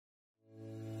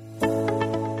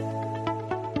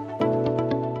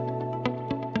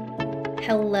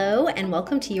Hello, and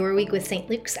welcome to Your Week with St.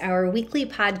 Luke's, our weekly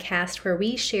podcast where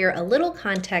we share a little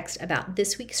context about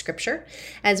this week's scripture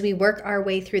as we work our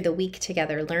way through the week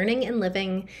together, learning and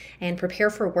living, and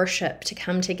prepare for worship to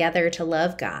come together to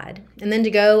love God, and then to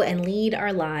go and lead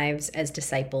our lives as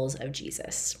disciples of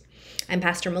Jesus. I'm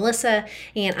Pastor Melissa,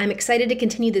 and I'm excited to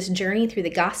continue this journey through the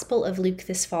Gospel of Luke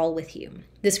this fall with you.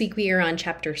 This week we are on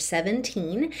chapter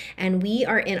 17, and we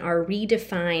are in our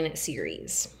Redefine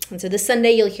series. And so this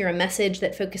Sunday you'll hear a message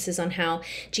that focuses on how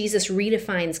Jesus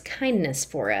redefines kindness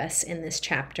for us in this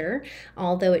chapter,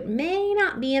 although it may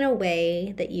not be in a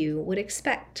way that you would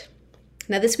expect.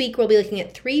 Now this week we'll be looking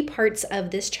at three parts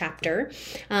of this chapter.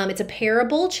 It's a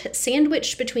parable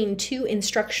sandwiched between two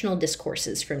instructional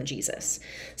discourses from Jesus.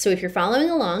 So if you're following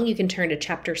along, you can turn to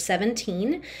chapter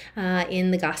 17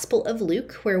 in the Gospel of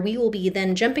Luke, where we will be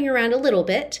then jumping around a little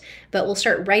bit, but we'll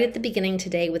start right at the beginning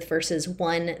today with verses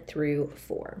 1 through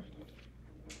 4.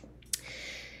 It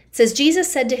says,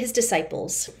 Jesus said to his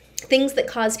disciples, "Things that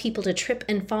cause people to trip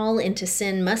and fall into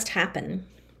sin must happen,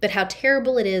 but how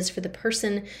terrible it is for the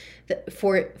person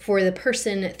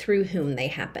through whom they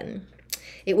happen.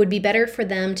 It would be better for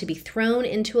them to be thrown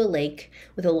into a lake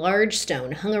with a large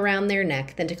stone hung around their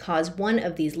neck than to cause one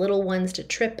of these little ones to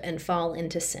trip and fall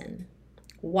into sin.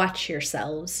 Watch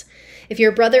yourselves. If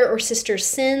your brother or sister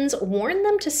sins, warn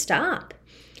them to stop.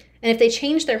 And if they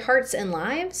change their hearts and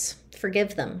lives,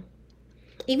 forgive them.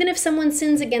 Even if someone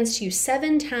sins against you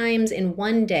 7 times in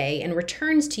one day and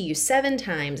returns to you 7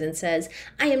 times and says,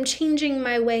 'I am changing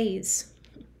my ways,'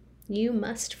 you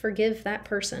must forgive that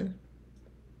person."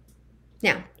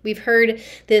 Now, we've heard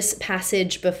this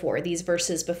passage before, these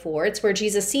verses before. It's where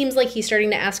Jesus seems like he's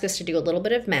starting to ask us to do a little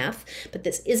bit of math, but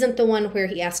this isn't the one where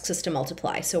he asks us to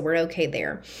multiply, so we're okay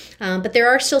there. But there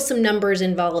are still some numbers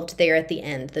involved there at the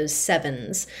end, those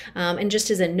 7s. And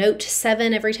just as a note,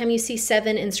 7, every time you see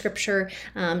 7 in Scripture,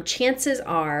 chances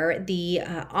are the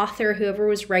author, whoever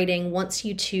was writing, wants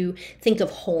you to think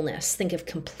of wholeness, think of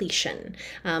completion.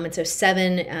 And so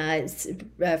 7,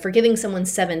 forgiving someone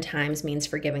 7 times means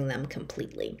forgiving them completely.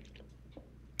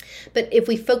 But if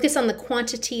we focus on the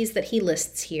quantities that he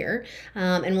lists here,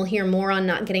 and we'll hear more on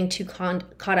not getting too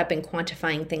caught up in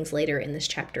quantifying things later in this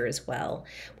chapter as well,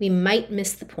 we might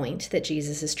miss the point that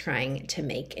Jesus is trying to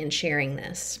make in sharing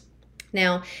this.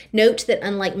 Now, note that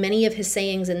unlike many of his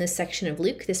sayings in this section of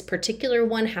Luke, this particular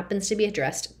one happens to be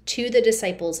addressed to the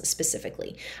disciples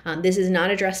specifically. This is not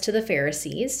addressed to the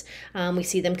Pharisees. We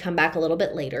see them come back a little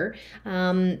bit later.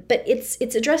 But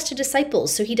it's addressed to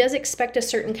disciples, so he does expect a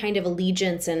certain kind of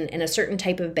allegiance and a certain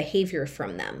type of behavior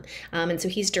from them. And so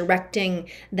he's directing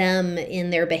them in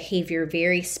their behavior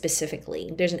very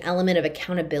specifically. There's an element of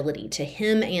accountability to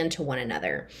him and to one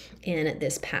another in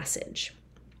this passage.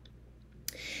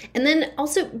 And then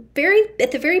also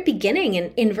at the very beginning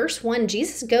in verse 1,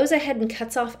 Jesus goes ahead and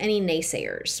cuts off any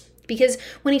naysayers. Because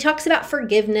when he talks about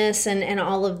forgiveness and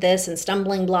all of this and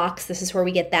stumbling blocks, this is where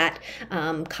we get that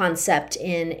concept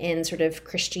in sort of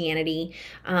Christianity.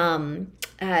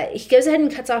 He goes ahead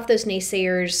and cuts off those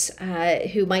naysayers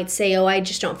who might say, "Oh, I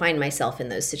just don't find myself in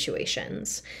those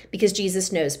situations," because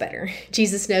Jesus knows better.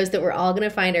 Jesus knows that we're all going to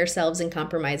find ourselves in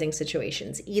compromising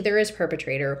situations, either as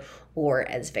perpetrator or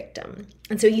as victim.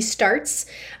 And so he starts,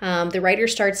 the writer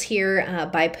starts here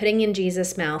by putting in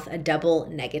Jesus' mouth a double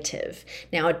negative.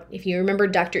 Now, if you remember,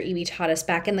 Dr. Eby taught us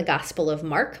back in the Gospel of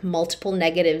Mark, multiple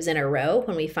negatives in a row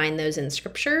when we find those in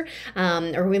Scripture,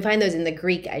 or when we find those in the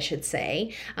Greek, I should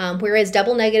say, whereas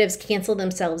double negatives cancel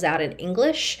themselves out in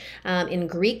English. In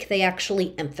Greek, they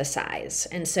actually emphasize.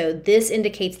 And so this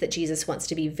indicates that Jesus wants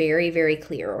to be very, very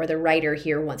clear, or the writer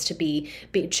here wants to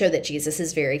show that Jesus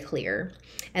is very clear.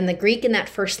 And the Greek in that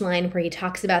first line where he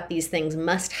talks about these things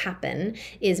must happen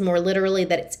is more literally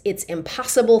that it's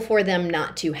impossible for them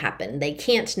not to happen. They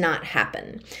can't not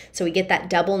happen. So we get that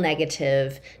double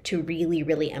negative to really,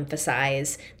 really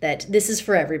emphasize that this is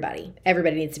for everybody.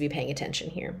 Everybody needs to be paying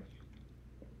attention here.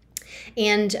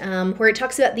 And where it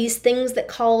talks about these things that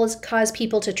cause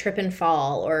people to trip and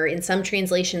fall, or in some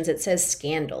translations it says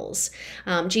scandals.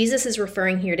 Jesus is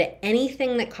referring here to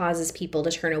anything that causes people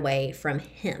to turn away from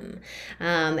him.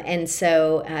 And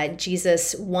so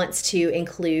Jesus wants to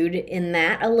include in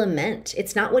that a lament.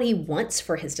 It's not what he wants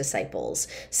for his disciples.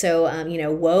 So,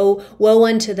 woe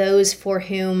unto those for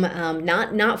whom,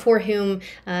 not for whom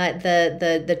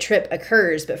the trip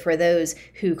occurs, but for those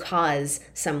who cause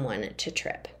someone to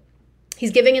trip. He's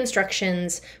giving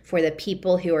instructions for the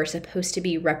people who are supposed to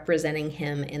be representing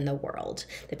him in the world,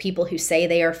 the people who say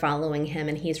they are following him,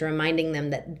 and he's reminding them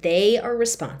that they are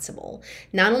responsible,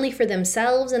 not only for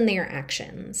themselves and their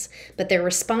actions, but they're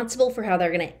responsible for how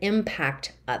they're going to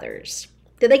impact others.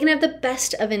 that they can have the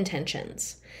best of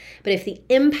intentions. But if the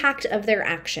impact of their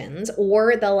actions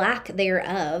or the lack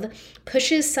thereof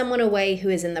pushes someone away who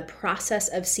is in the process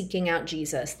of seeking out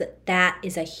Jesus, that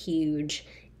is a huge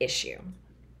issue.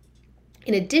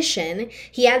 In addition,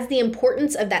 he adds the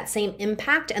importance of that same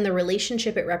impact and the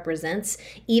relationship it represents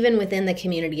even within the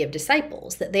community of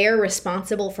disciples, that they are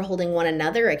responsible for holding one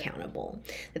another accountable,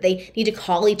 that they need to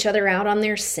call each other out on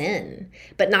their sin,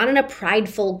 but not in a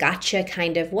prideful gotcha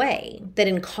kind of way, that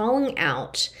in calling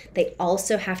out, they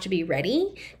also have to be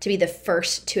ready to be the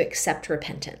first to accept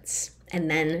repentance and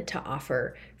then to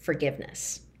offer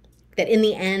forgiveness. That in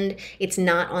the end, it's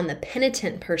not on the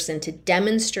penitent person to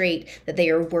demonstrate that they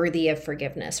are worthy of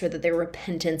forgiveness or that their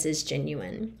repentance is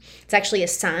genuine. It's actually a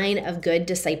sign of good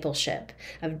discipleship,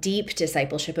 of deep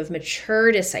discipleship, of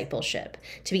mature discipleship,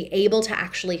 to be able to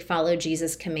actually follow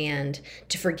Jesus' command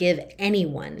to forgive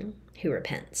anyone who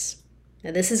repents.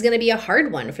 Now, this is going to be a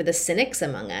hard one for the cynics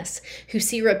among us who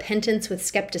see repentance with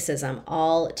skepticism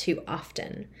all too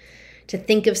often. To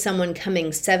think of someone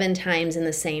coming 7 times in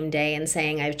the same day and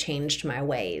saying, I've changed my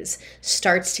ways,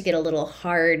 starts to get a little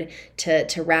hard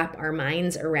to wrap our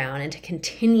minds around and to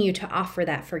continue to offer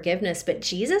that forgiveness. But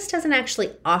Jesus doesn't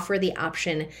actually offer the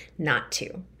option not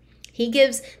to. He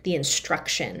gives the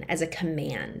instruction as a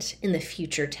command in the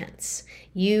future tense.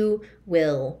 You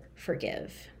will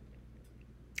forgive.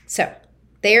 So,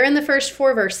 there in the first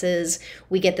 4 verses,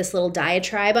 we get this little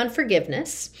diatribe on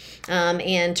forgiveness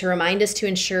and to remind us to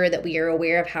ensure that we are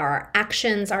aware of how our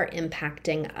actions are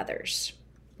impacting others.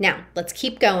 Now, let's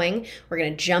keep going. We're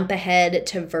going to jump ahead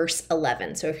to verse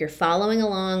 11. So if you're following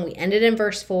along, we ended in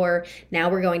verse 4. Now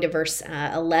we're going to verse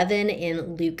 11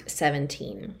 in Luke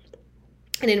 17.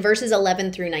 And in verses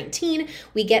 11 through 19,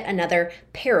 we get another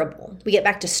parable. We get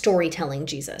back to storytelling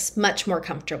Jesus, much more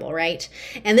comfortable, right?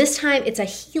 And this time it's a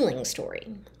healing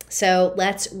story. So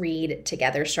let's read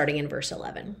together, starting in verse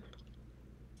 11.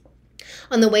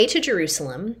 On the way to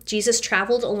Jerusalem, Jesus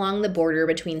traveled along the border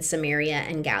between Samaria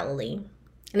and Galilee.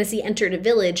 And as he entered a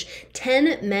village,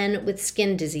 10 men with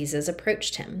skin diseases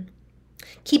approached him.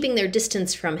 Keeping their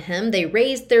distance from him, they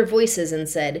raised their voices and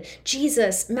said,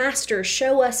 Jesus, Master,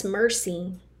 show us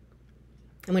mercy.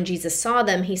 And when Jesus saw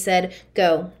them, he said,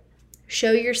 Go,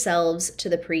 show yourselves to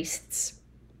the priests.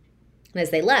 And as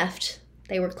they left,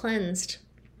 they were cleansed.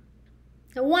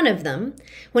 Now one of them,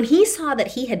 when he saw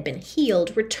that he had been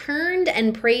healed, returned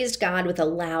and praised God with a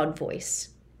loud voice.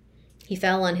 He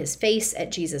fell on his face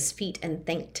at Jesus' feet and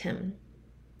thanked him.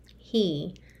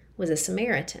 He was a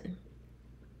Samaritan.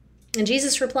 And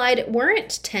Jesus replied,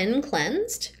 Weren't 10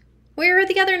 cleansed? Where are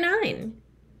the other 9?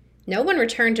 No one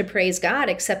returned to praise God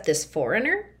except this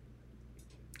foreigner.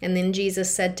 And then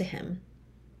Jesus said to him,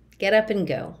 Get up and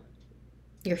go.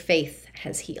 Your faith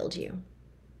has healed you.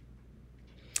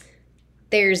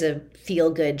 There's a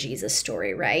feel-good Jesus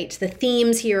story, right? The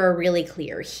themes here are really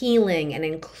clear: healing and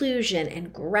inclusion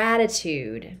and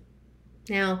gratitude.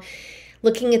 Now,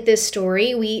 looking at this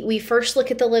story, we first look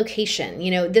at the location.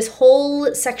 You know, this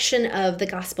whole section of the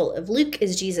Gospel of Luke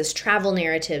is Jesus' travel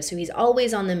narrative, so he's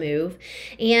always on the move.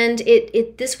 And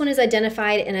this one is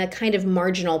identified in a kind of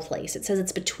marginal place. It says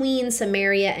it's between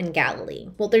Samaria and Galilee.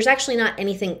 Well, there's actually not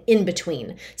anything in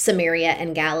between Samaria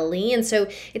and Galilee, and so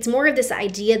it's more of this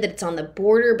idea that it's on the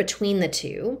border between the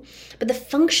two. But the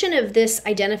function of this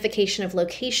identification of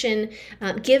location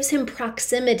gives him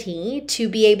proximity to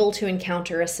be able to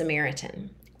encounter a Samaritan.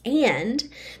 And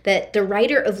that the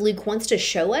writer of Luke wants to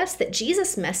show us that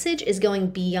Jesus' message is going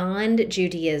beyond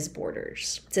Judea's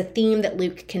borders. It's a theme that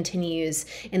Luke continues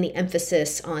in the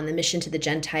emphasis on the mission to the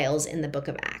Gentiles in the book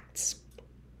of Acts.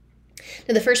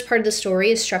 Now, the first part of the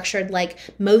story is structured like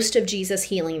most of Jesus'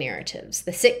 healing narratives.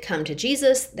 The sick come to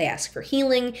Jesus, they ask for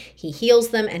healing, he heals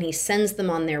them, and he sends them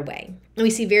on their way. And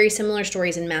we see very similar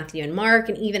stories in Matthew and Mark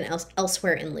and even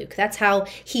elsewhere in Luke. That's how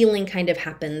healing kind of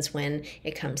happens when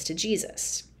it comes to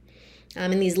Jesus.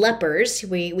 And these lepers,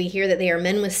 we hear that they are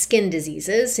men with skin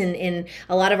diseases. In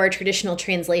a lot of our traditional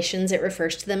translations, it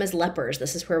refers to them as lepers.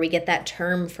 This is where we get that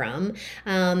term from.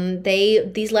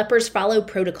 These lepers follow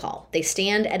protocol. They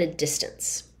stand at a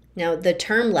distance. Now, the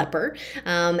term leper,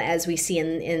 as we see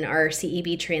in our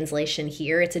CEB translation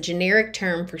here, it's a generic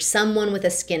term for someone with a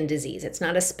skin disease. It's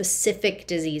not a specific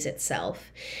disease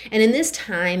itself. And in this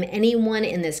time, anyone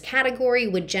in this category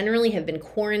would generally have been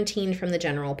quarantined from the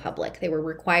general public. They were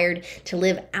required to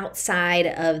live outside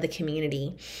of the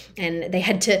community. And they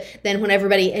had to, then when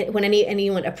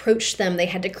anyone approached them, they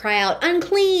had to cry out,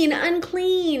 unclean,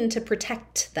 unclean, to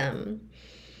protect them.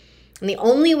 And the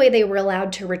only way they were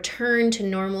allowed to return to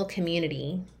normal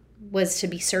community was to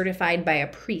be certified by a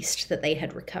priest that they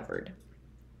had recovered.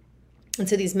 And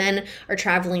so these men are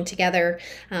traveling together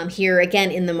here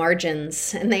again in the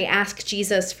margins, and they ask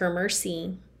Jesus for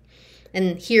mercy.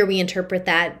 And here we interpret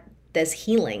that as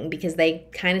healing because they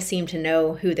kind of seem to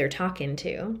know who they're talking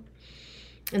to.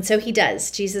 And so he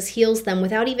does. Jesus heals them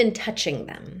without even touching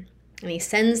them. And he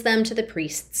sends them to the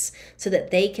priests so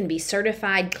that they can be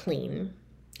certified clean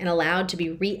and allowed to be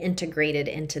reintegrated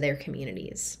into their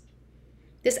communities.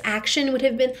 This action would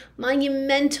have been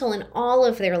monumental in all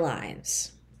of their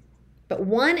lives. But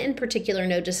one in particular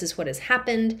notices what has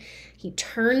happened. He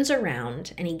turns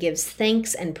around and he gives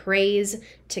thanks and praise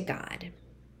to God.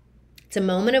 It's a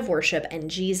moment of worship,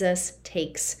 and Jesus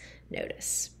takes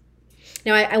notice.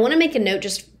 Now, I want to make a note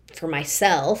just for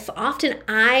myself. Often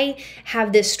I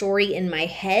have this story in my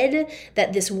head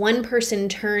that this one person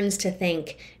turns to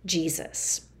thank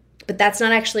Jesus. But that's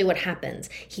not actually what happens.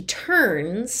 He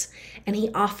turns and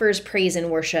he offers praise and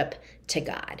worship to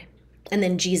God. And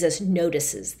then Jesus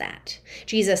notices that.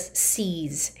 Jesus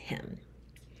sees him.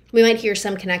 We might hear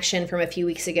some connection from a few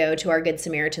weeks ago to our Good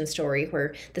Samaritan story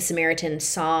where the Samaritan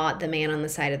saw the man on the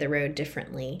side of the road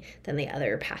differently than the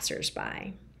other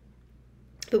passersby.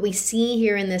 But we see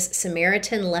here in this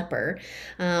Samaritan leper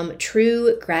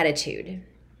true gratitude.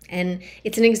 And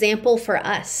it's an example for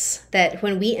us that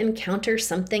when we encounter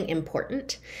something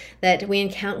important, that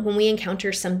when we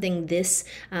encounter something this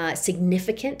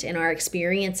significant in our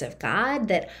experience of God,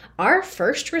 that our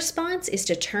first response is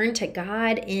to turn to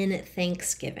God in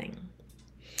thanksgiving.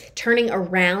 Turning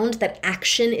around, that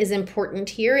action is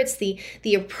important here. It's the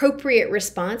appropriate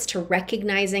response to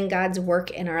recognizing God's work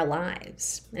in our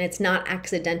lives. And it's not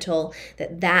accidental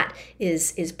that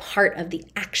is part of the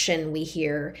action we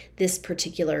hear this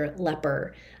particular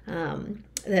leper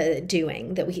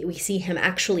doing, that we see him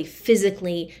actually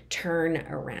physically turn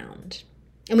around.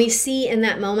 And we see in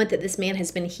that moment that this man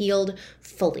has been healed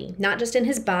fully, not just in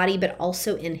his body, but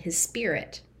also in his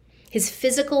spirit. His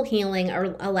physical healing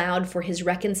allowed for his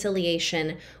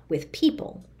reconciliation with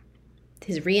people,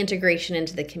 his reintegration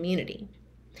into the community.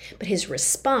 But his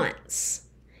response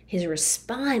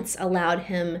allowed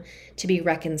him to be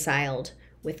reconciled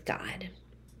with God.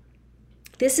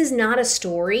 This is not a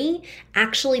story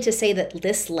actually to say that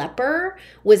this leper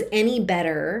was any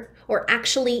better or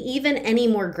actually even any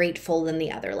more grateful than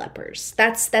the other lepers.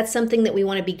 That's something that we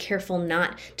want to be careful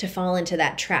not to fall into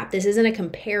that trap. This isn't a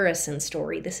comparison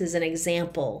story. This is an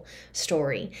example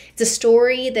story. It's a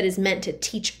story that is meant to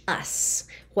teach us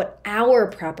what our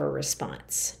proper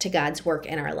response to God's work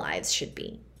in our lives should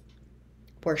be.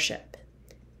 Worship,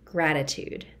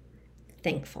 gratitude,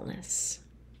 thankfulness.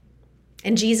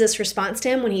 And Jesus' response to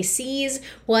him when he sees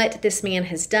what this man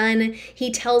has done,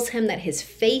 he tells him that his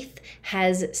faith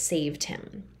has saved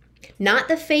him. Not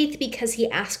the faith because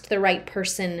he asked the right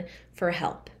person for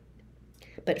help,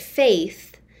 but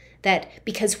faith that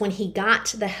because when he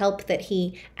got the help that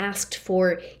he asked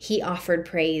for, he offered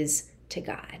praise to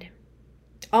God.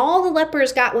 All the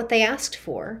lepers got what they asked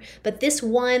for, but this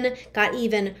one got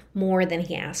even more than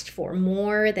he asked for,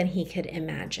 more than he could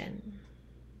imagine.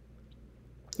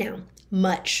 Now,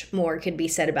 much more could be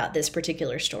said about this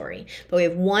particular story, but we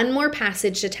have one more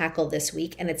passage to tackle this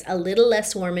week, and it's a little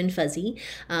less warm and fuzzy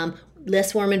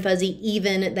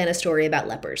even than a story about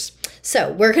lepers.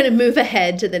 So we're going to move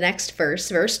ahead to the next verse,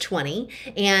 verse 20,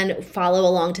 and follow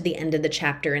along to the end of the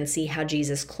chapter and see how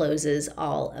Jesus closes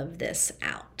all of this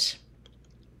out.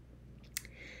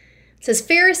 It says,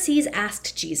 Pharisees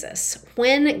asked Jesus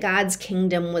when God's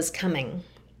kingdom was coming.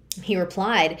 He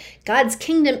replied, God's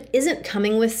kingdom isn't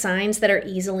coming with signs that are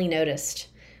easily noticed,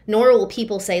 nor will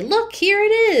people say, look, here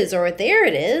it is, or there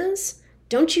it is.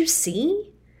 Don't you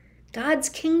see? God's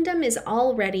kingdom is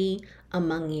already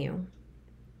among you.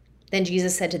 Then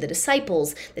Jesus said to the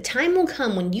disciples, the time will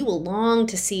come when you will long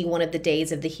to see one of the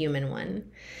days of the human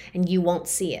one, and you won't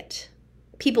see it.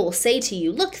 People will say to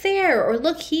you, look there, or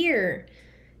look here.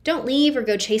 Don't leave or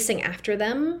go chasing after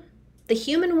them. The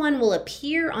human one will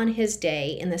appear on his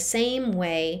day in the same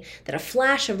way that a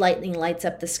flash of lightning lights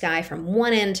up the sky from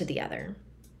one end to the other.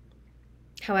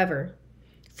 However,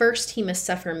 first he must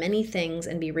suffer many things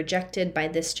and be rejected by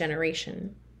this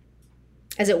generation.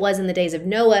 As it was in the days of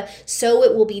Noah, so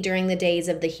it will be during the days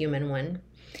of the human one.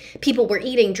 People were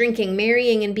eating, drinking,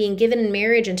 marrying, and being given in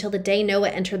marriage until the day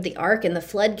Noah entered the ark and the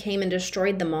flood came and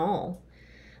destroyed them all.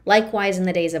 Likewise, in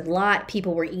the days of Lot,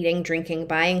 people were eating, drinking,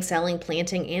 buying, selling,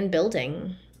 planting, and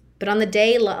building. But on the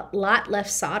day Lot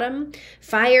left Sodom,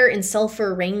 fire and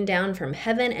sulfur rained down from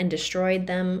heaven and destroyed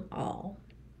them all.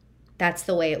 That's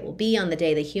the way it will be on the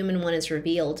day the human one is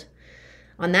revealed.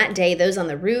 On that day, those on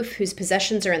the roof whose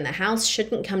possessions are in the house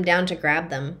shouldn't come down to grab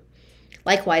them.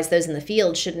 Likewise, those in the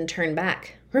field shouldn't turn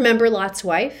back. Remember Lot's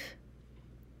wife?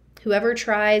 Whoever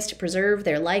tries to preserve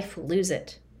their life will lose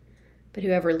it, but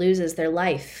whoever loses their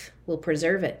life will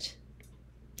preserve it.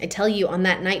 I tell you, on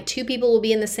that night, 2 people will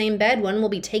be in the same bed. One will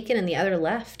be taken and the other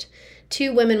left.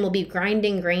 2 women will be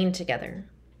grinding grain together.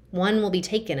 One will be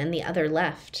taken and the other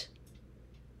left."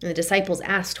 And the disciples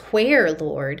asked, "Where,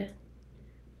 Lord?"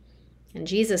 And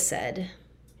Jesus said,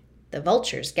 "The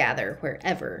vultures gather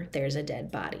wherever there's a dead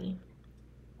body."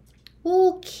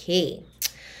 Okay.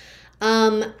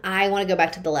 I want to go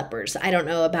back to the lepers. I don't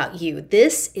know about you.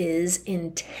 This is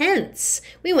intense.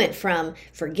 We went from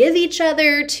forgive each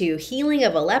other to healing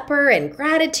of a leper and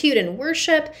gratitude and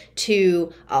worship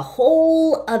to a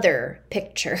whole other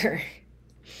picture.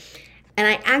 And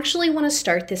I actually want to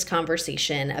start this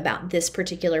conversation about this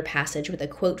particular passage with a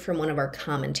quote from one of our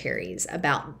commentaries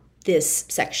about this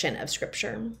section of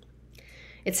Scripture.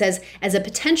 It says, "As a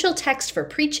potential text for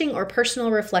preaching or personal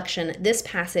reflection, this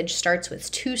passage starts with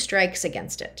 2 strikes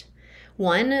against it.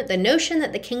 1, the notion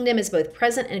that the kingdom is both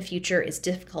present and future is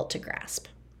difficult to grasp.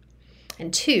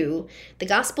 And 2, the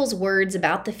gospel's words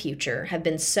about the future have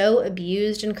been so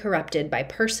abused and corrupted by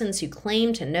persons who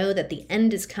claim to know that the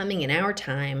end is coming in our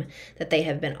time that they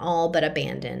have been all but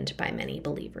abandoned by many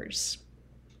believers."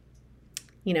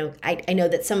 You know, I know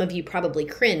that some of you probably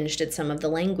cringed at some of the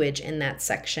language in that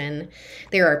section.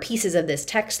 There are pieces of this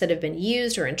text that have been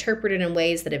used or interpreted in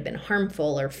ways that have been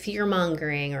harmful or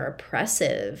fear-mongering or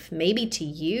oppressive, maybe to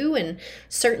you and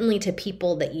certainly to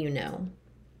people that you know.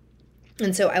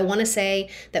 And so I want to say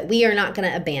that we are not going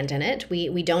to abandon it.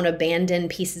 We don't abandon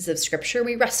pieces of Scripture.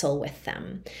 We wrestle with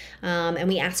them, and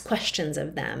we ask questions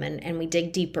of them, and we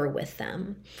dig deeper with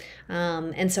them.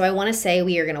 And so I want to say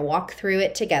we are going to walk through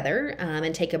it together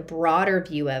and take a broader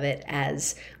view of it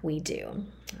as we do.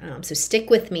 So stick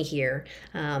with me here.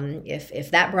 If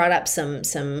that brought up some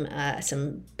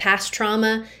past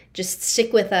trauma, just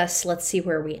stick with us. Let's see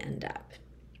where we end up.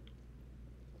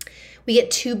 We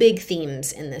get 2 big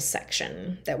themes in this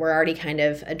section that were already kind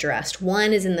of addressed.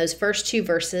 One is in those first 2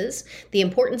 verses, the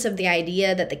importance of the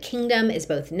idea that the kingdom is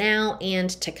both now and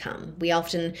to come. We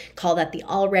often call that the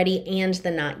already and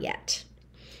the not yet.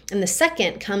 And the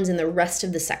second comes in the rest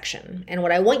of the section. And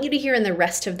what I want you to hear in the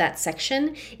rest of that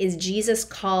section is Jesus'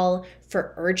 call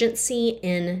for urgency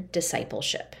in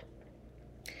discipleship.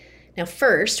 Now,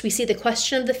 first, we see the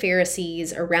question of the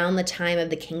Pharisees around the time of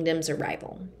the kingdom's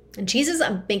arrival. And Jesus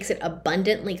makes it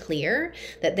abundantly clear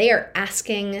that they are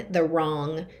asking the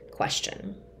wrong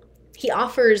question. He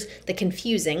offers the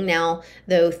confusing, now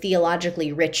though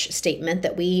theologically rich statement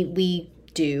that we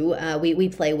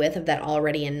play with of that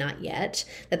already and not yet,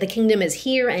 that the kingdom is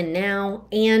here and now,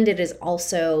 and it is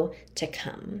also to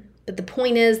come. But the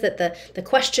point is that the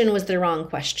question was the wrong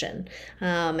question.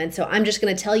 And so I'm just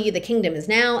going to tell you the kingdom is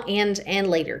now and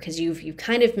later, because you've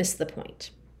kind of missed the point.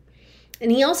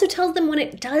 And he also tells them when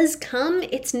it does come,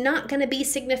 it's not going to be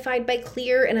signified by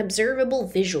clear and observable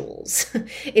visuals.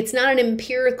 It's not an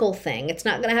empirical thing. It's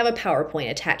not going to have a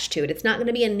PowerPoint attached to it. It's not going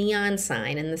to be a neon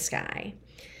sign in the sky.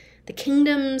 The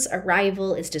kingdom's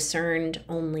arrival is discerned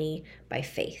only by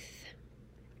faith.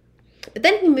 But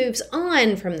then he moves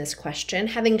on from this question,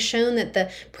 having shown that the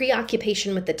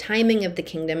preoccupation with the timing of the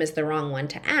kingdom is the wrong one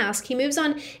to ask. He moves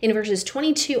on in verses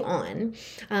 22 on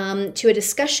to a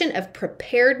discussion of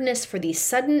preparedness for the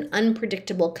sudden,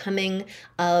 unpredictable coming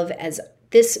of, as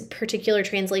this particular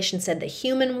translation said, the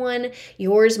human one.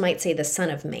 Yours might say the Son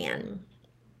of Man.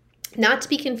 Not to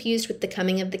be confused with the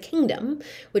coming of the kingdom,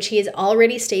 which he has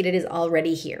already stated is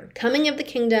already here. Coming of the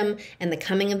kingdom and the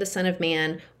coming of the Son of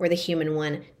Man, or the human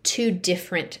one, 2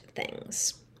 different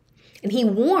things. And he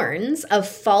warns of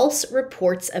false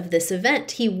reports of this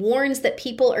event. He warns that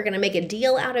people are going to make a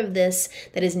deal out of this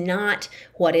that is not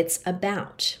what it's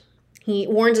about. He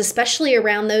warns especially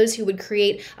around those who would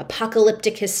create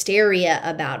apocalyptic hysteria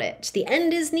about it. The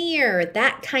end is near,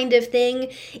 that kind of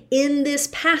thing. In this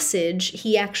passage,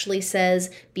 he actually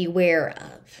says, beware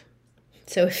of.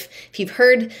 So if you've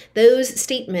heard those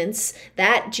statements,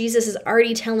 that Jesus is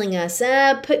already telling us,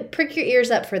 prick your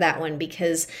ears up for that one,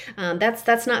 because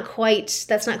that's not quite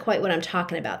what I'm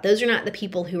talking about. Those are not the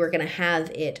people who are going to have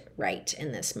it right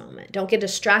in this moment. Don't get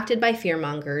distracted by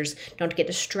fearmongers. Don't get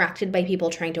distracted by people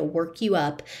trying to work you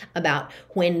up about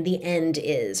when the end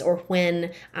is or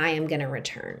when I am going to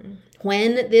return.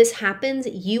 When this happens,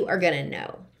 you are going to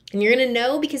know. And you're going to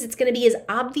know because it's going to be as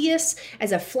obvious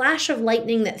as a flash of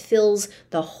lightning that fills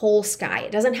the whole sky.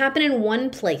 It doesn't happen in one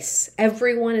place.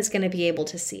 Everyone is going to be able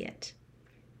to see it.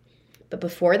 But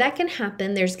before that can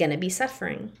happen, there's going to be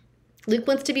suffering. Luke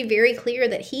wants to be very clear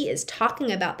that he is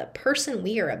talking about the person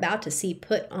we are about to see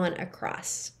put on a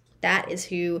cross. That is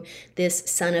who this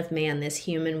Son of Man, this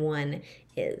human one,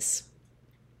 is.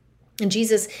 And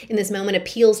Jesus, in this moment,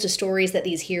 appeals to stories that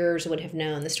these hearers would have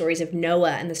known, the stories of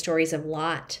Noah and the stories of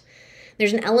Lot.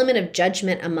 There's an element of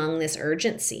judgment among this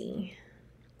urgency.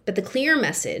 But the clear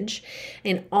message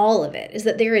in all of it is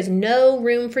that there is no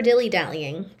room for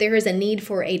dilly-dallying. There is a need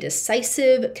for a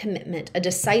decisive commitment, a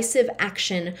decisive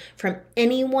action from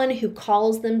anyone who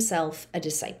calls themselves a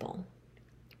disciple.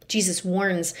 Jesus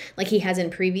warns, like he has in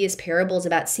previous parables,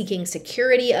 about seeking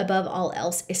security above all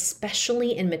else,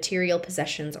 especially in material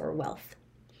possessions or wealth.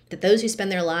 That those who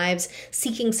spend their lives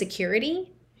seeking security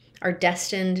are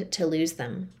destined to lose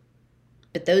them.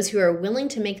 But those who are willing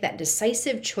to make that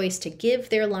decisive choice to give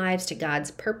their lives to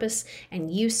God's purpose and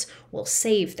use will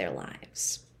save their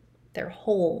lives, their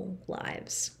whole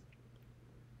lives.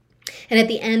 And at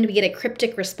the end, we get a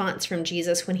cryptic response from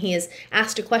Jesus when he is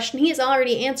asked a question he has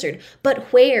already answered.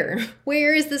 But where?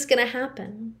 Where is this going to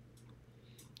happen?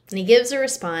 And he gives a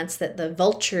response that the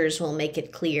vultures will make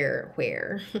it clear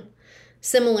where,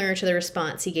 similar to the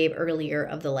response he gave earlier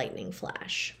of the lightning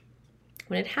flash.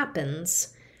 When it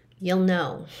happens, you'll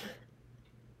know.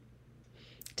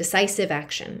 Decisive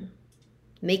action,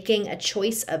 making a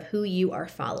choice of who you are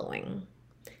following.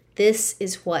 This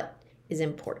is what is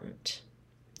important.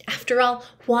 After all,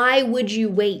 why would you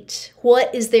wait?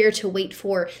 What is there to wait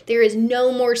for? There is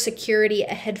no more security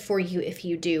ahead for you if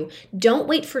you do. Don't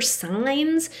wait for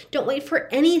signs. Don't wait for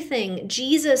anything.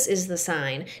 Jesus is the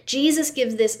sign. Jesus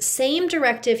gives this same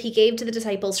directive he gave to the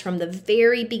disciples from the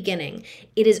very beginning.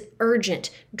 It is urgent.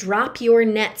 Drop your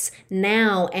nets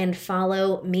now and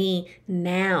follow me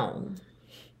now.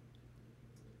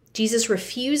 Jesus'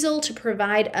 refusal to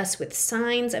provide us with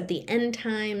signs of the end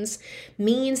times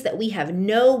means that we have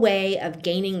no way of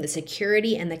gaining the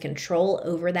security and the control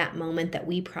over that moment that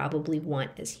we probably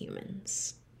want as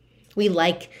humans. We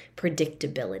like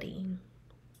predictability.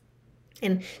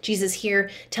 And Jesus here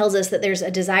tells us that there's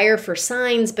a desire for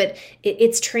signs, but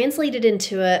it's translated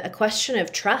into a question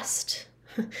of trust.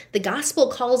 The gospel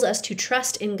calls us to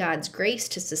trust in God's grace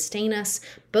to sustain us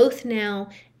both now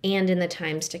and in the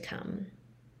times to come.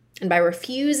 And by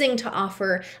refusing to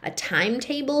offer a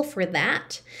timetable for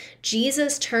that,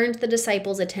 Jesus turned the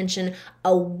disciples' attention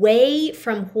away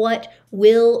from what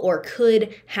will or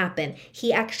could happen.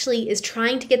 He actually is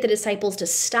trying to get the disciples to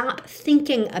stop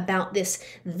thinking about this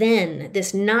then,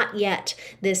 this not yet,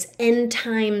 this end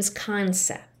times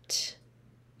concept.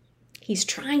 He's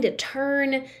trying to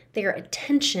turn their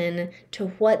attention to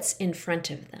what's in front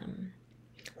of them.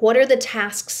 What are the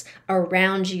tasks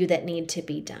around you that need to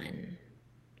be done?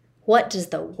 What does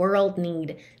the world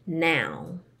need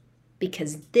now?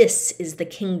 Because this is the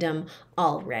kingdom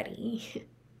already.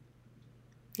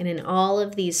 And in all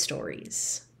of these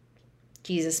stories,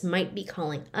 Jesus might be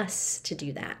calling us to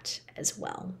do that as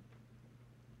well.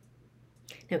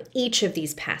 Now, each of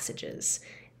these passages,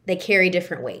 they carry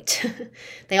different weight.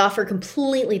 They offer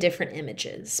completely different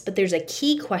images, but there's a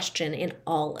key question in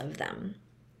all of them.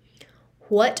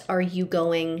 What are you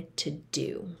going to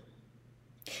do?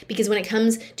 Because when it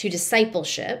comes to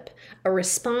discipleship, a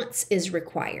response is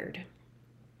required.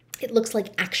 It looks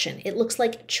like action. It looks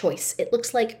like choice. It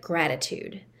looks like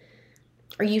gratitude.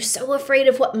 Are you so afraid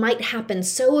of what might happen,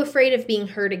 so afraid of being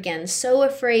hurt again, so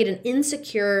afraid and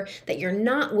insecure that you're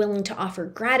not willing to offer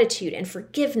gratitude and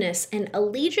forgiveness and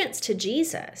allegiance to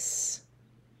Jesus?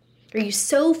 Are you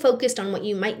so focused on what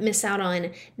you might miss out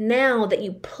on now that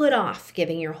you put off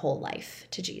giving your whole life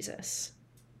to Jesus?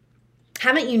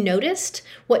 Haven't you noticed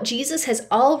what Jesus has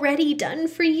already done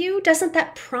for you? Doesn't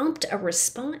that prompt a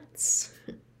response?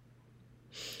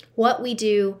 What we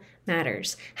do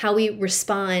matters. How we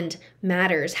respond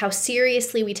matters. How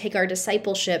seriously we take our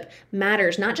discipleship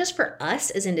matters, not just for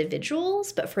us as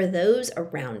individuals, but for those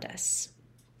around us.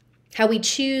 How we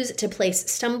choose to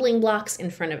place stumbling blocks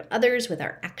in front of others with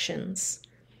our actions.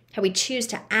 How we choose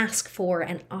to ask for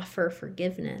and offer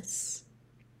forgiveness.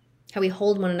 How we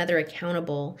hold one another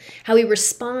accountable, how we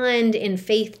respond in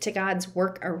faith to God's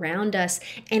work around us,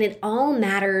 and it all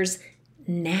matters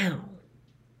now.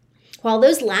 While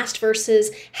those last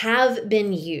verses have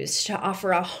been used to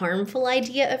offer a harmful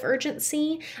idea of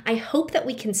urgency, I hope that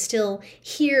we can still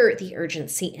hear the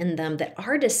urgency in them, that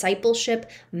our discipleship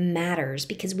matters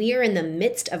because we are in the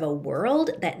midst of a world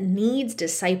that needs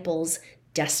disciples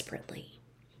desperately.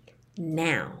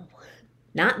 Now.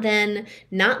 Not then,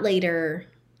 not later,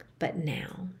 but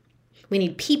now. We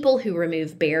need people who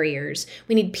remove barriers.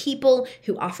 We need people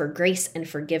who offer grace and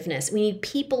forgiveness. We need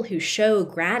people who show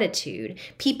gratitude,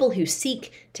 people who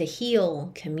seek to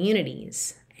heal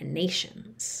communities and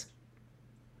nations.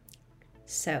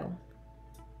 So,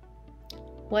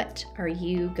 what are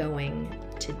you going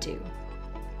to do?